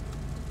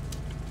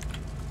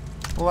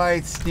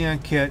 Lights, neon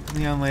kit,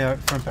 neon layout,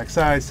 front back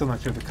side. Still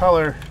not sure the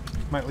color.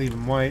 Might leave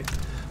them white.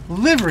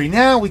 Livery.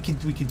 Now we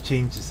could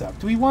change this up.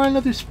 Do we want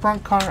another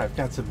sprung car? I've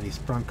got so many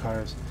sprung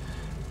cars.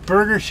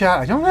 Burger shot.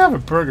 I don't have a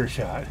burger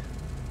shot.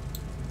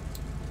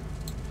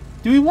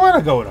 Do we want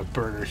to go with a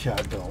burger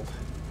shot build?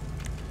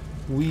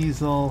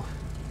 Weasel.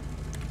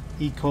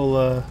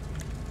 Ecola.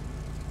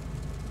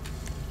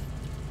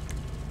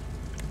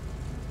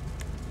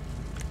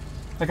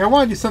 Like, I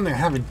want to do something I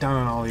haven't done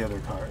on all the other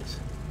cars.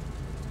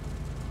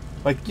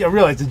 Like, yeah,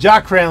 realize the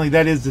Jock Cranley,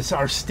 that is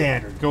our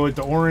standard. Go with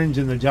the orange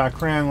and the Jock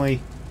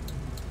Cranley.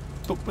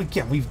 But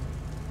again, we've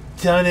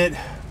done it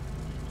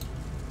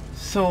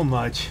so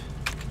much.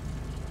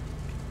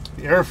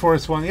 The Air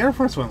Force one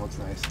looks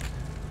nice.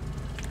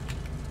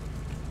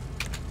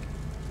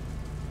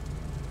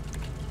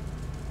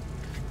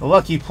 The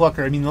Lucky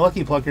Plucker,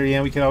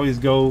 yeah, we could always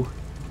go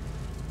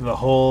the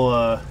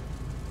whole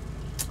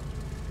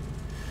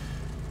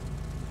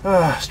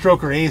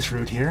Stroker Ace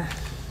route here.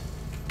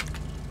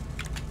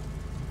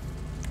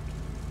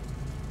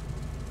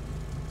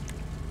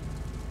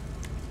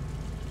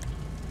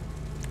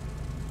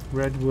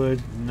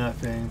 Redwood,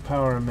 nothing.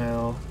 Power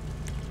Mill.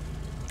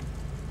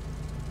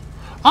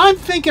 I'm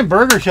thinking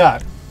Burger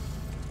Shot.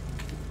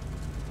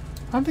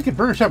 But I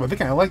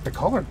think I like the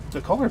color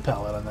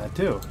palette on that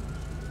too.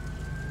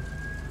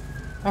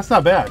 That's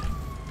not bad.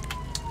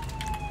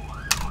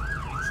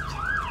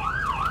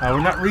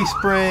 We're not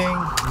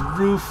respraying.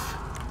 Roof.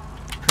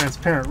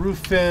 Transparent roof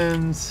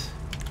fins.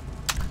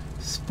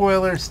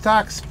 Spoiler.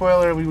 Stock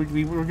spoiler.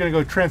 We were going to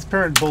go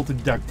transparent bolted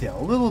ducktail.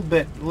 A little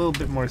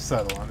bit more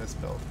subtle on this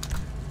build.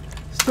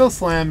 Still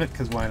slam it,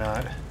 because why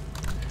not?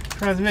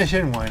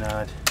 Transmission, why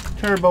not?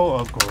 Turbo,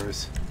 of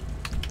course.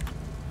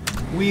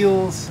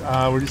 Wheels,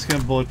 we're just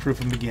going to bulletproof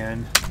them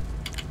again.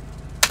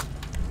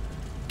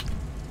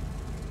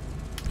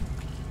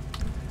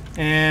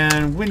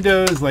 And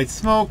windows, light,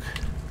 smoke.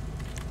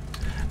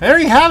 There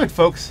you have it,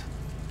 folks.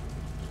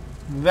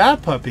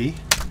 That puppy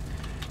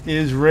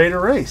is ready to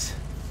race.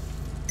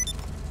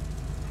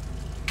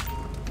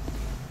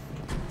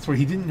 That's where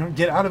he didn't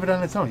get out of it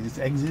on its own. He just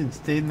exited and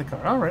stayed in the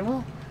car. All right,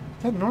 well,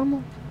 is that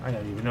normal? I'm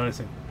not even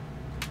noticing.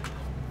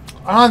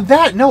 On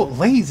that note,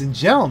 ladies and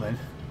gentlemen,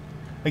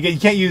 again, you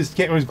can't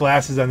use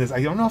glasses on this.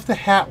 I don't know if the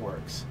hat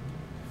works.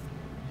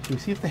 Should we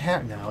see if the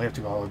hat? No, we have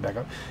to go all the way back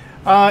up.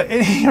 At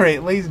any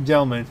rate, ladies and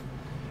gentlemen,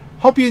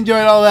 hope you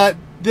enjoyed all that.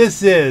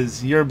 This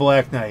is your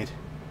Black Knight.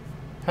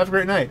 Have a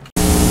great night.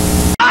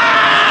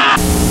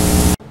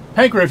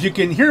 Pancro, if you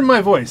can hear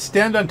my voice,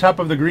 stand on top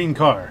of the green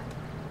car.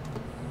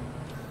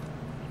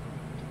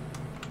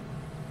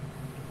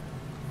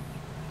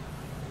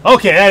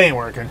 Okay, that ain't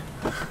working.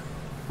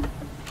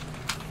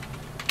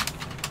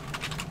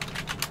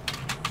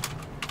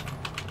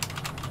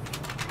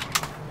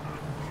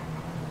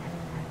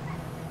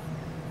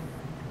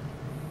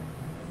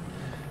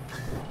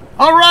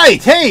 All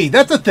right, hey,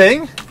 that's a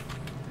thing.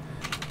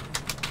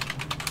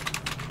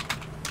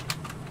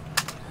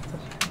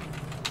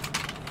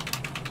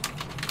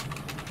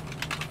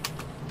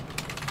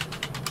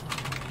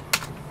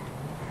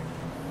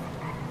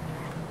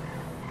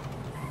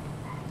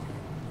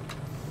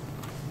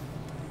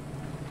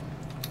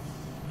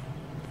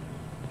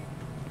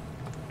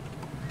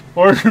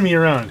 Order me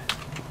around.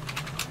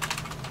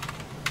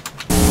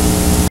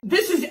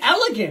 This is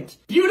elegant,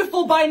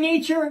 beautiful by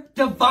nature,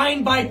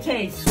 divine by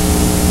taste.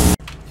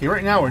 Okay,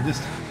 right now we're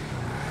just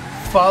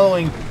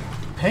following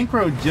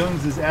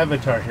PancroJones'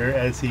 avatar here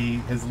as he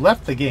has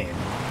left the game.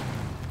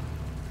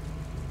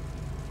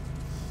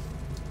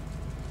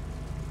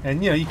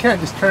 And, you know, you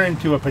can't just turn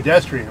into a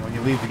pedestrian when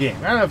you leave the game.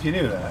 I don't know if you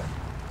knew that.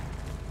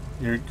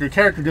 Your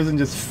character doesn't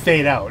just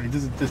fade out. It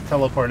doesn't just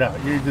teleport out.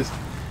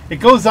 It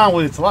goes on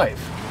with its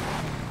life.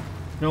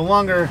 No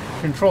longer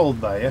controlled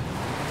by you.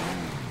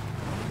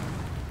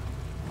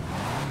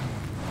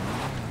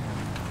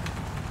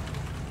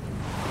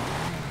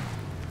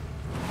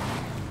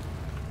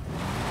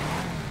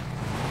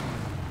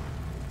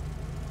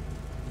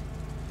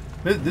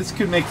 This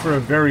could make for a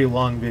very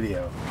long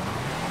video.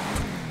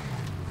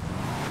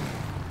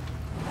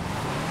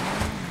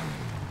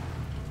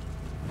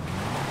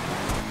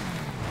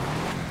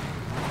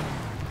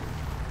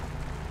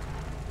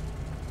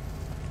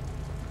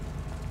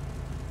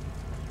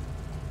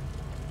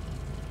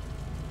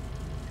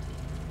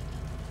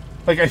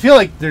 Like, I feel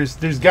like there's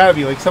got to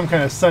be like some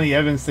kind of Sonny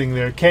Evans thing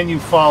there. Can you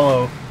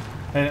follow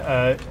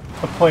a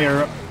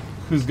player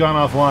who's gone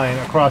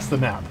offline across the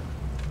map?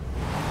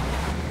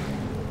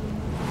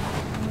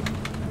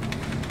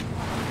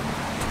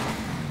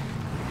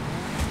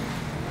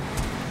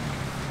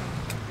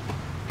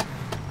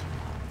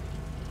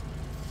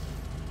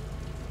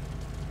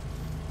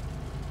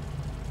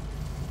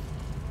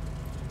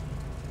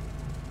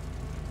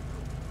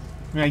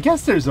 I mean, I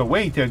guess there's a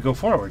way to go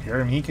forward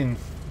here. I mean,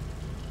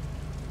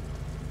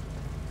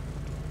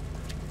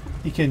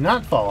 he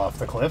cannot fall off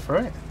the cliff,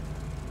 right?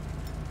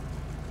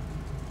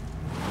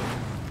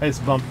 I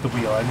just bumped the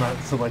wheel. I'm not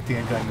selecting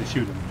a gun to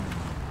shoot him.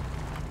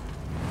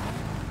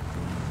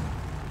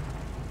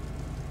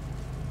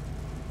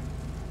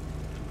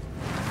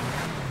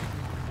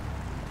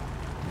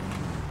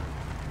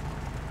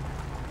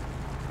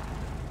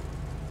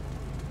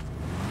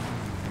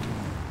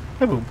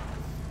 Hey, boom.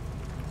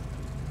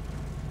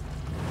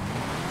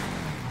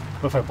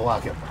 What if I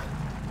block him?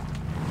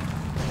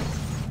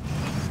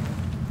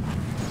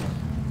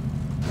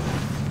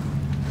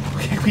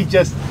 Okay, he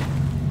did.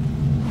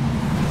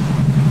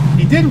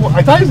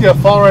 I thought he was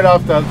gonna fall right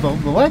off the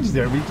ledge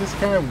there, but he just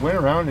kind of went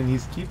around and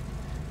he's keep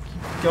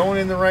going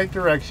in the right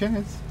direction.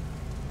 It's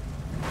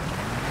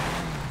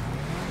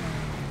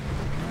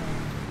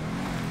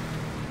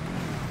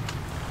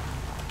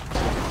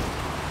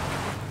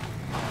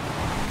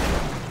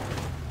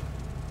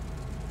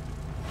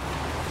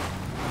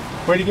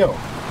where'd he go?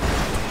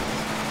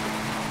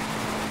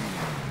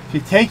 If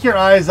you take your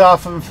eyes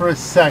off him for a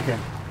second.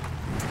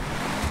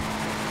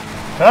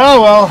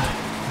 Oh well,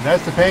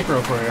 that's the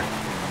Pancro for you.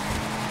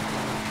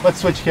 Let's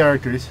switch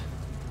characters.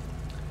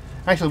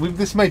 Actually,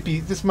 this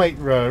might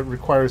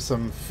require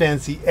some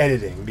fancy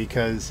editing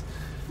because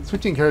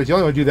switching characters, you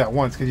only want to do that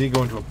once because you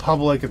go into a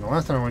public, and the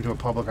last time I went to a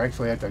public, I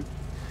actually had to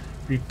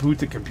reboot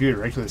the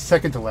computer. Actually, the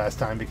second to last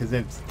time because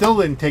it still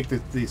didn't take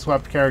the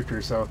swapped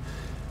character. So,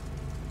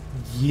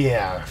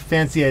 yeah,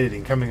 fancy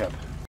editing coming up.